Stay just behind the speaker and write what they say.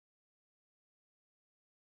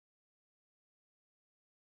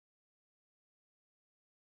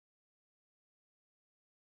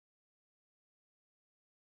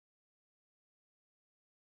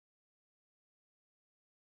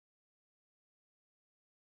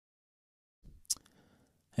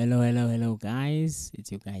Hello, guys. It's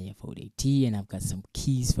your guy here for T, and I've got some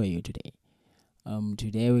keys for you today.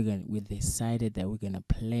 Today we decided that we're gonna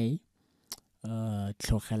play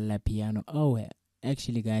Tlogela piano.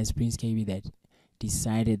 Actually, guys, Prince Kaybee that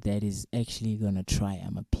decided that is actually gonna try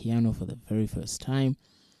a piano for the very first time,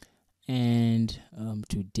 and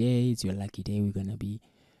today it's your lucky day. We're gonna be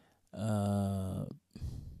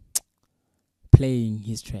playing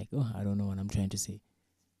his track. I don't know what I'm trying to say.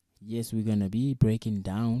 Yes, we're gonna be breaking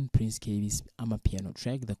down Prince Kaybee's piano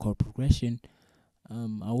track, the chord progression.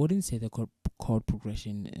 I wouldn't say the chord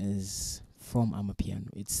progression is from piano.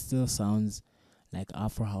 It still sounds like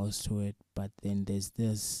Afro house to it, but then there's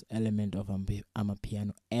this element of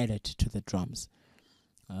piano added to the drums.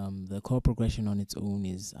 The chord progression on its own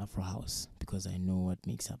is Afro house because I know what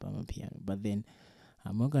makes up piano. But then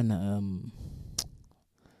I'm not gonna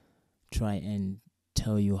try and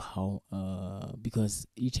tell you how because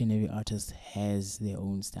each and every artist has their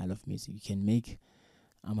own style of music. You can make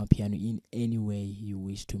piano in any way you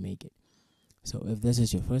wish to make it. So if this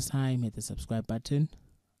is your first time, hit the subscribe button.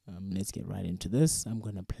 Let's get right into this. I'm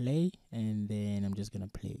gonna play, and then I'm just gonna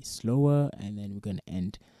play slower, and then we're gonna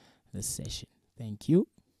end the session. Thank you.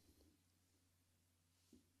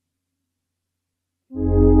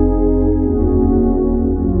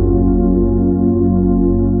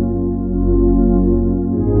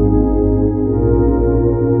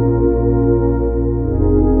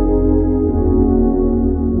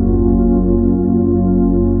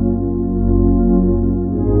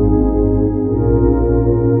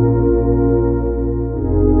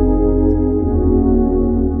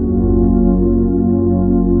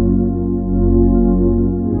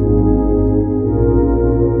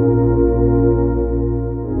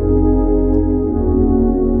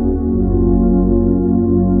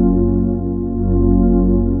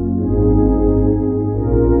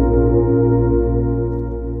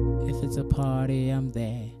 If it's a party, I'm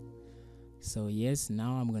there. So yes,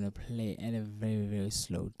 now I'm gonna play at a very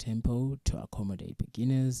slow tempo to accommodate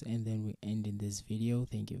beginners, and then we end in this video.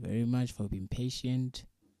 Thank you very much for being patient.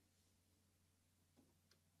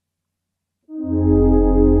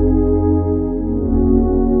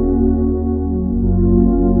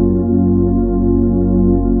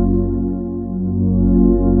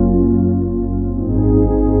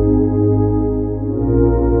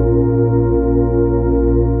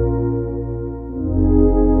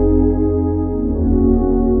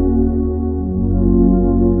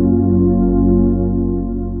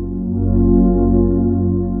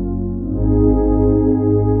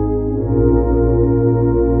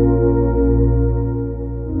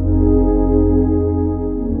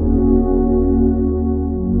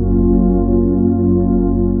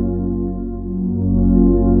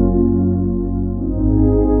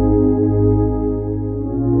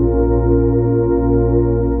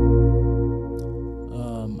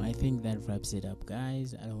 I think that wraps it up,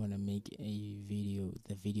 guys. I don't want to make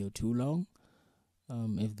the video too long.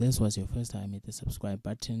 If this was your first time, hit the subscribe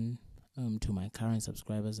button. To my current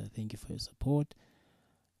subscribers, I thank you for your support.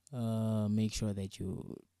 Make sure that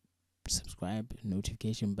you subscribe,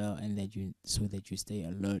 notification bell, and so that you stay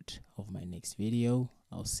alert of my next video.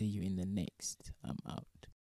 I'll see you in the next. I'm out.